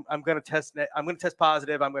 I'm going to test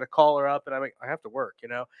positive. I'm going to call her up and I have to work,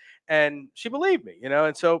 and she believed me,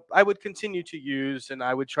 and so I would continue to use and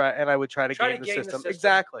I would try to game the system.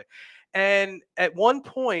 Exactly. And at one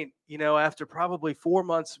point, after probably 4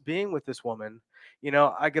 months being with this woman,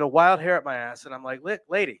 I get a wild hair at my ass and I'm like,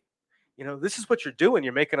 lady, this is what you're doing.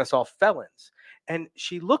 You're making us all felons. And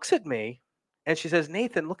she looks at me and she says,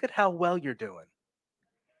 Nathan, look at how well you're doing.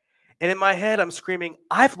 And in my head, I'm screaming,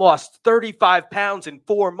 I've lost 35 pounds in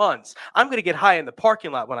 4 months. I'm going to get high in the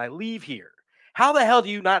parking lot when I leave here. How the hell do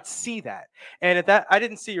you not see that? And I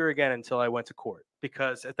didn't see her again until I went to court,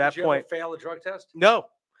 because at that Did you point, ever fail a drug test? no.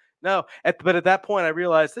 But at that point, I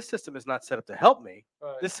realized this system is not set up to help me.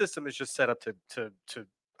 Right. This system is just set up to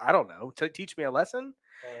I don't know, to teach me a lesson.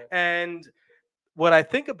 Right. And what I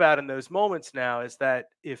think about in those moments now is that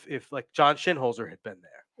if like John Shinholzer had been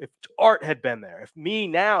there, if Art had been there, if me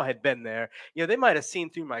now had been there, they might have seen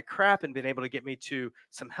through my crap and been able to get me to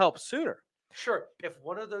some help sooner. Sure. If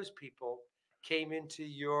one of those people came into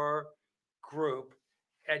your group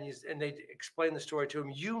and they explained the story to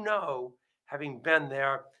him, having been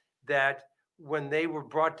there, that when they were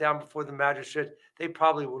brought down before the magistrate, they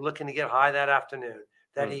probably were looking to get high that afternoon,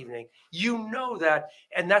 that evening. That.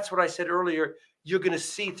 And that's what I said earlier. You're going to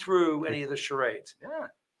see through any of the charades. Yeah.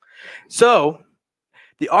 So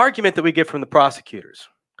the argument that we get from the prosecutors,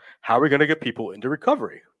 how are we going to get people into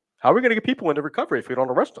recovery? How are we going to get people into recovery if we don't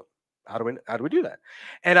arrest them? How do we do that?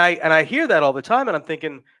 And I hear that all the time, and I'm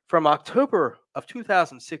thinking, from October of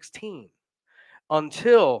 2016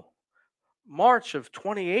 until March of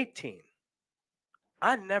 2018,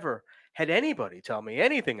 I never had anybody tell me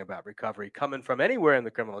anything about recovery coming from anywhere in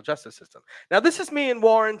the criminal justice system. Now, this is me in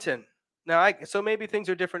Warrenton. Now, so maybe things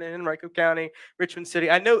are different in Henrico County, Richmond City.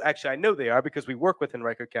 I know they are, because we work with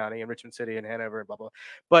Henrico County and Richmond City and Hanover and blah, blah.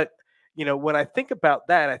 But, when I think about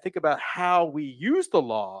that, I think about how we use the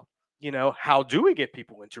law. How do we get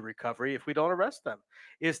people into recovery if we don't arrest them?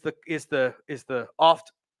 Is the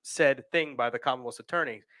oft said thing by the Commonwealth's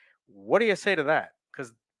attorney. What do you say to that?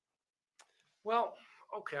 Well,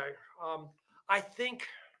 okay. I think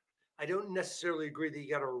I don't necessarily agree that you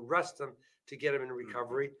got to arrest them to get them in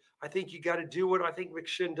recovery. I think you got to do what I think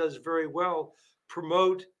McShin does very well: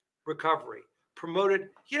 promote recovery. Promote it.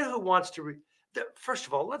 You know who wants to? First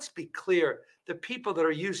of all, let's be clear: the people that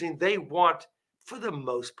are using, they want, for the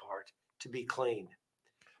most part, to be clean.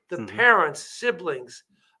 The parents, siblings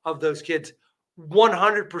of those kids,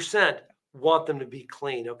 100% want them to be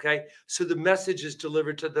clean. Okay, so the message is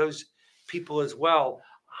delivered to those people as well.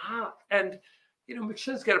 And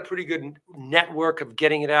McShin's got a pretty good network of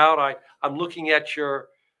getting it out. I'm looking at your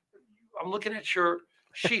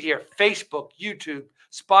sheet here: Facebook, YouTube,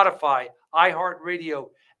 Spotify, iHeartRadio,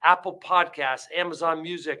 Apple Podcasts, Amazon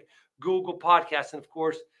Music, Google Podcasts, and of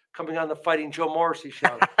course, coming on the Fighting Joe Morrissey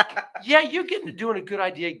show. Yeah, you're doing a good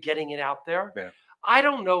idea getting it out there. Yeah. I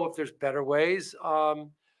don't know if there's better ways, but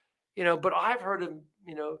I've heard of,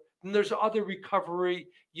 and there's other recovery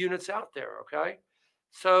units out there. Okay.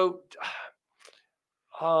 So,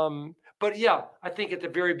 but yeah, I think at the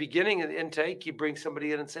very beginning of the intake, you bring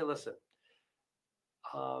somebody in and say, listen,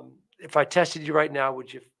 if I tested you right now,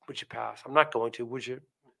 would you pass? I'm not going to, would you?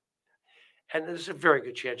 And there's a very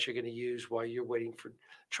good chance you're going to use while you're waiting for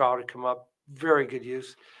trial to come up. Very good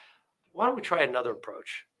use. Why don't we try another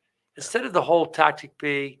approach? Instead of the whole tactic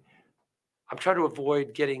B, I'm trying to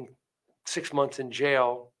avoid getting 6 months in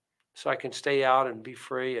jail so I can stay out and be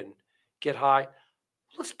free and get high.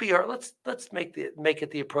 Let's make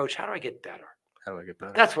it the approach. How do I get better? How do I get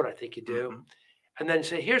better? That's what I think you do. Mhm. And then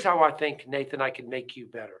say, here's how I think, Nathan, I can make you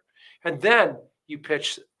better. And then you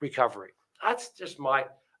pitch recovery. That's just my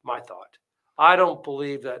thought. I don't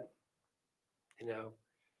believe that, I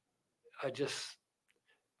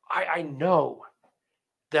know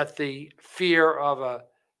that the fear of a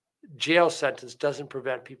jail sentence doesn't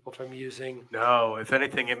prevent people from using No, if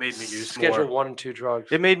anything, it made me use Schedule more. 1 and 2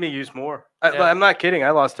 drugs. It made me use more. Yeah. I'm not kidding.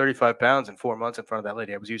 I lost 35 pounds in 4 months in front of that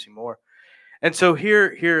lady. I was using more. And so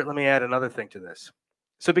here, let me add another thing to this.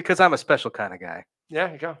 So because I'm a special kind of guy,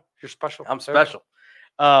 Yeah, you go. You're special. I'm There you go. special.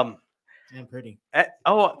 And pretty.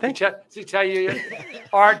 Thank you. Does he tell you,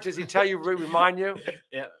 Art? Does he tell you, remind you?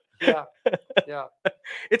 Yeah. Yeah. Yeah.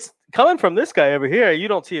 It's coming from this guy over here. You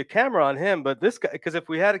don't see a camera on him, but this guy, because if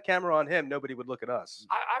we had a camera on him, nobody would look at us.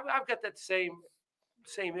 I've got that same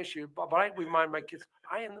issue, but I remind my kids,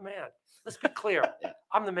 I am the man. Let's be clear.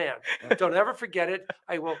 I'm the man. Don't ever forget it.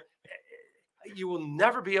 You will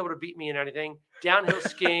never be able to beat me in anything. Downhill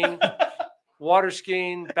skiing, water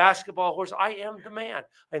skiing, basketball, horse. I am the man.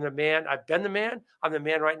 I'm the man. I've been the man. I'm the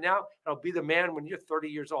man right now. And I'll be the man when you're 30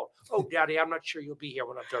 years old. Oh, Daddy, I'm not sure you'll be here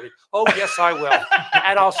when I'm 30. Oh, yes, I will.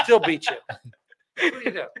 And I'll still beat you. What do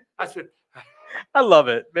you do? That's what. I love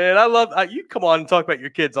it, man. I love you. Come on and talk about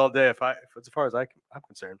your kids all day. As far as I'm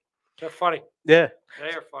concerned. They're funny. Yeah.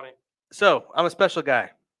 They are funny. So I'm a special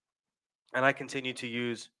guy, and I continue to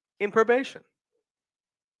use in probation,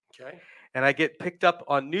 Okay. and I get picked up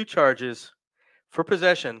on new charges for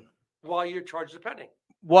possession While your charges are pending.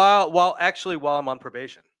 while I'm on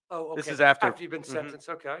probation. Oh, okay. This is after you've been Mhm. sentenced.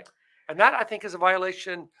 Okay. And that I think is a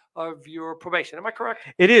violation of your probation. Am I correct?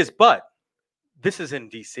 It is, but this is in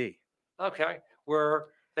DC. Okay. Where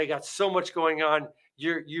they got so much going on.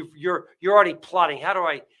 You're already plotting. How do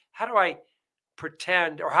I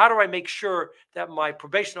pretend, or how do I make sure that my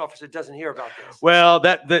probation officer doesn't hear about this? Well,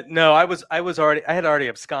 no, I had already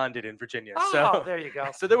absconded in Virginia, Oh, so there you go.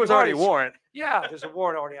 so there was You've already a warrant. Yeah, there's a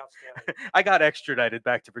warrant already outstanding. I got extradited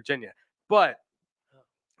back to Virginia, but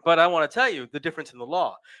I want to tell you the difference in the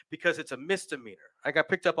law because it's a misdemeanor. I got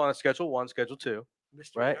picked up on a Schedule 1, Schedule 2, right?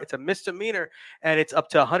 Misdemeanor. It's a misdemeanor, and it's up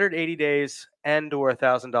to 180 days and/or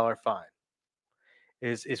 $1,000 fine.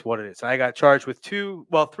 Is what it is. I got charged with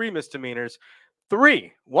 3 misdemeanors.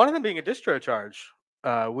 3, one of them being a distro charge,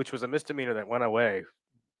 which was a misdemeanor that went away,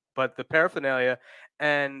 but the paraphernalia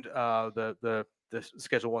and the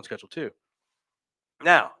Schedule 1, Schedule 2.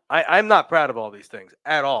 Now, I'm not proud of all these things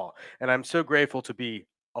at all, and I'm so grateful to be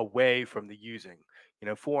away from the using.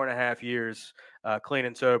 4.5 years clean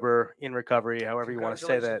and sober, in recovery, however you want to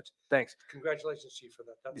say that. Congratulations. Thanks. Congratulations, Chief, for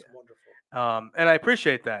that. That's wonderful. And I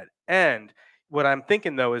appreciate that. And what I'm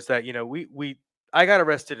thinking though is that I got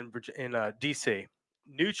arrested in DC,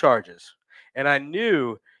 new charges, and I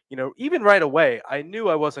knew, even right away, I knew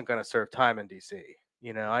I wasn't going to serve time in DC.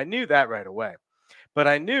 I knew that right away, but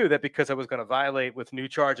I knew that because I was going to violate with new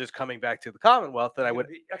charges coming back to the Commonwealth, that I would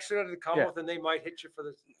be extradited to the Commonwealth, and they might hit you for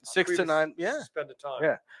the 6 to 9, suspended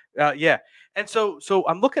time. yeah. And so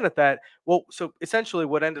I'm looking at that. Well, so essentially,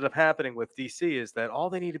 what ended up happening with DC is that all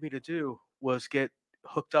they needed me to do was get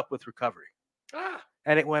hooked up with recovery. Ah,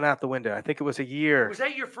 And it went out the window. I think it was a year. was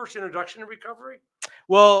that your first introduction to recovery?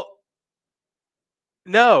 Well,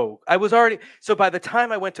 no, I was already. So by the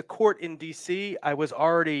time I went to court in DC, I was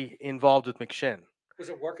already involved with McShin. Was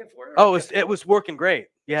it working for you? Oh, it was working great.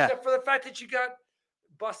 Yeah. Except for the fact that you got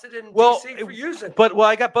busted in Well, DC for using. But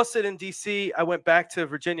I got busted in DC. I went back to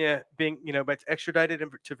Virginia, being extradited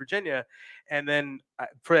to Virginia, and then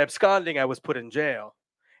for absconding, I was put in jail,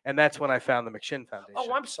 and that's when I found the McShin Foundation.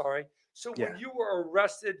 Oh, I'm sorry. So Yeah. when you were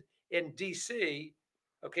arrested in DC,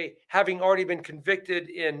 okay, having already been convicted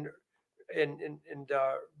in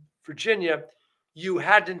Virginia, you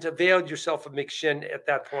hadn't availed yourself of McShin at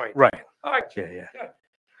that point. Right. All right. Yeah.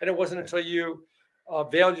 And it wasn't until you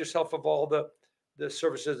availed yourself of all the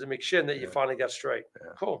services of McShin that you finally got straight.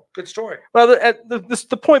 Yeah. Cool. Good story. Well,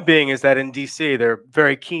 the point being is that in DC, they're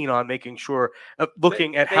very keen on making sure,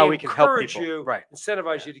 looking at how we can help encourage people. you, Right.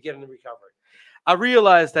 incentivize you to get into recovery. I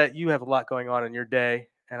realize that you have a lot going on in your day,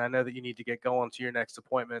 and I know that you need to get going to your next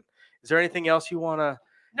appointment. Is there anything else you want to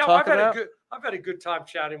No, talk about? I've had a good time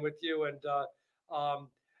chatting with you, and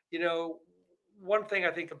you know, one thing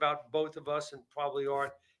I think about both of us, and probably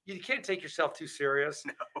aren't, you can't take yourself too serious.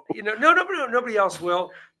 No. You know, nobody else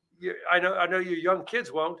will. I know your young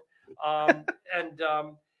kids won't, and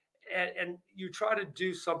you try to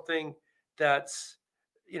do something that's,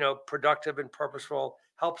 you know, productive and purposeful,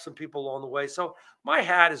 help some people along the way. So my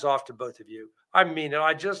hat is off to both of you. I mean,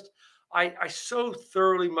 I so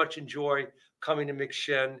thoroughly much enjoy coming to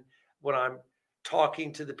McShin when I'm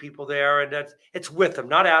talking to the people there, and it's with them,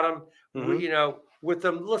 not at them. You know, with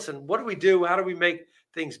them. Listen, what do we do? How do we make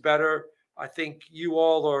things better? I think you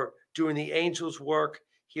all are doing the angels' work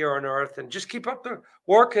here on earth, and just keep up the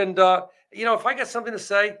work. And you know, if I got something to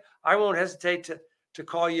say, I won't hesitate to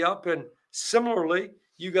call you up. And similarly,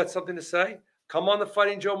 you got something to say, come on the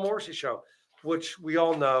Fighting Joe Morrissey Show, which we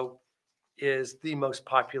all know is the most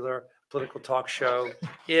popular political talk show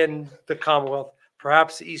in the Commonwealth,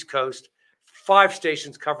 perhaps the East Coast. 5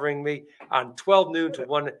 stations covering me on 12 noon to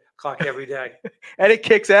 1 o'clock every day. And it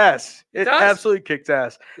kicks ass. It does. absolutely kicks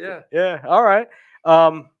ass. Yeah. Yeah. All right.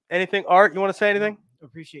 Anything, Art, you want to say anything?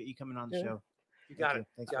 Appreciate you coming on the show. You got it.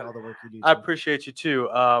 Thanks for all the work you do. I too. appreciate you too.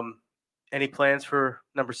 Any plans for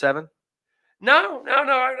number 7? No.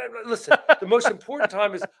 Listen, the most important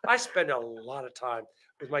time is I spend a lot of time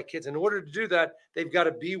with my kids. In order to do that, they've got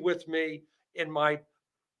to be with me in my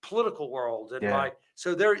political world, and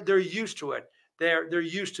so they're used to it. They're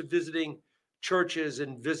used to visiting churches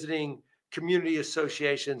and visiting community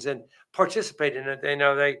associations and participate in it. They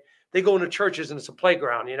know they go into churches and it's a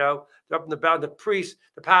playground. You know, they're up in the priests,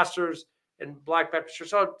 the pastors, and Black Baptist Church.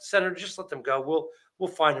 So, Senator, just let them go. We'll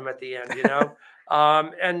find them at the end. You know,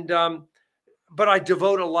 but I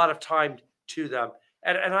devote a lot of time to them,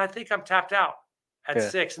 and I think I'm tapped out at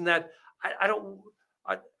 6, and that I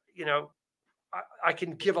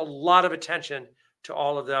can give a lot of attention to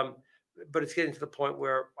all of them, but it's getting to the point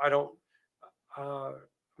where I don't. I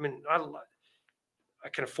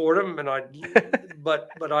can afford them, and but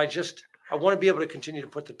I want to be able to continue to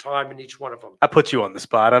put the time in each one of them. I put you on the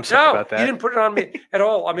spot. I'm sorry about that. You didn't put it on me at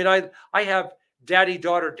all. I mean, I have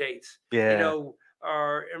daddy-daughter dates. Yeah. You know,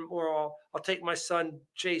 or I'll take my son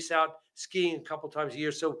Chase out skiing a couple times a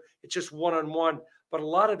year, so it's just one-on-one. But a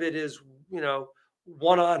lot of it is, you know,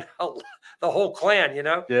 one on the whole clan, you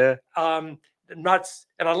know? Yeah. Nuts.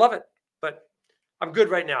 And I love it, but I'm good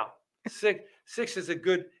right now. 6 is a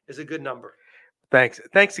good number.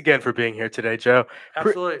 Thanks again for being here today, Joe.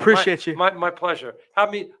 Absolutely. Appreciate you. My pleasure.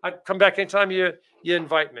 I come back anytime you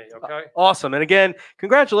invite me. Okay. Awesome. And again,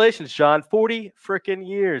 congratulations, John. 40 freaking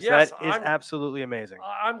years. Yes, that is absolutely amazing.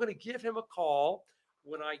 I'm going to give him a call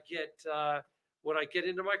when I get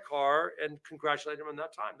into my car and congratulate him on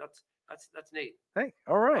that time. That's neat. Hey,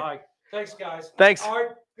 all right. All right. Thanks, guys. Thanks. All right.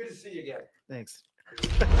 Good to see you again. Thanks.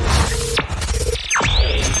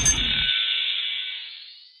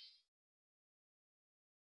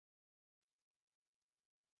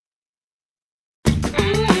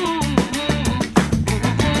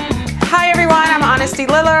 Hi everyone, I'm Honesty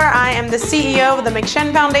Liller. I am the CEO of the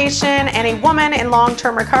McShin Foundation and a woman in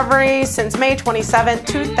long-term recovery. Since May 27,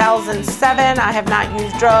 2007, I have not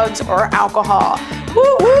used drugs or alcohol.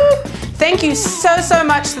 Woo woo! Thank you so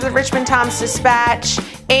much to the Richmond Times-Dispatch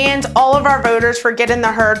and all of our voters for Get in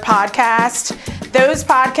the Herd podcast. Those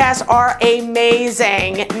podcasts are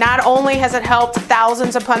amazing. Not only has it helped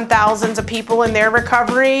thousands upon thousands of people in their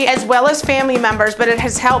recovery, as well as family members, but it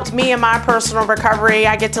has helped me in my personal recovery.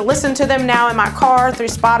 I get to listen to them now in my car through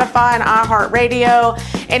Spotify and iHeartRadio.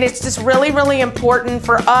 And it's just really important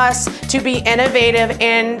for us to be innovative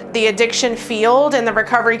in the addiction field and the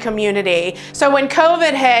recovery community. So when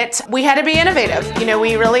COVID hit, we had to be innovative. You know,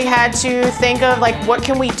 we really had to think of like, what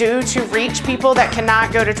can we do to reach people that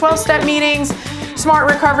cannot go to 12-step meetings, smart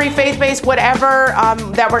recovery, faith-based, whatever,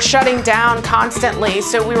 that we're shutting down constantly.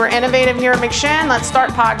 So we were innovative here at McShin. Let's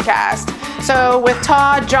start podcast. So with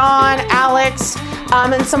Todd, John, Alex,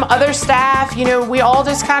 and some other staff, you know, we all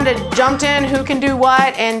just kind of jumped in who can do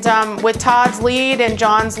what. And with Todd's lead and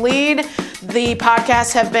John's lead, the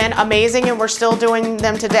podcasts have been amazing and we're still doing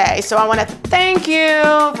them today. So I want to thank you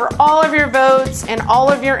for all of your votes and all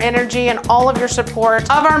of your energy and all of your support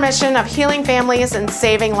of our mission of healing families and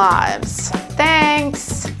saving lives.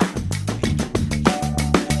 Thanks.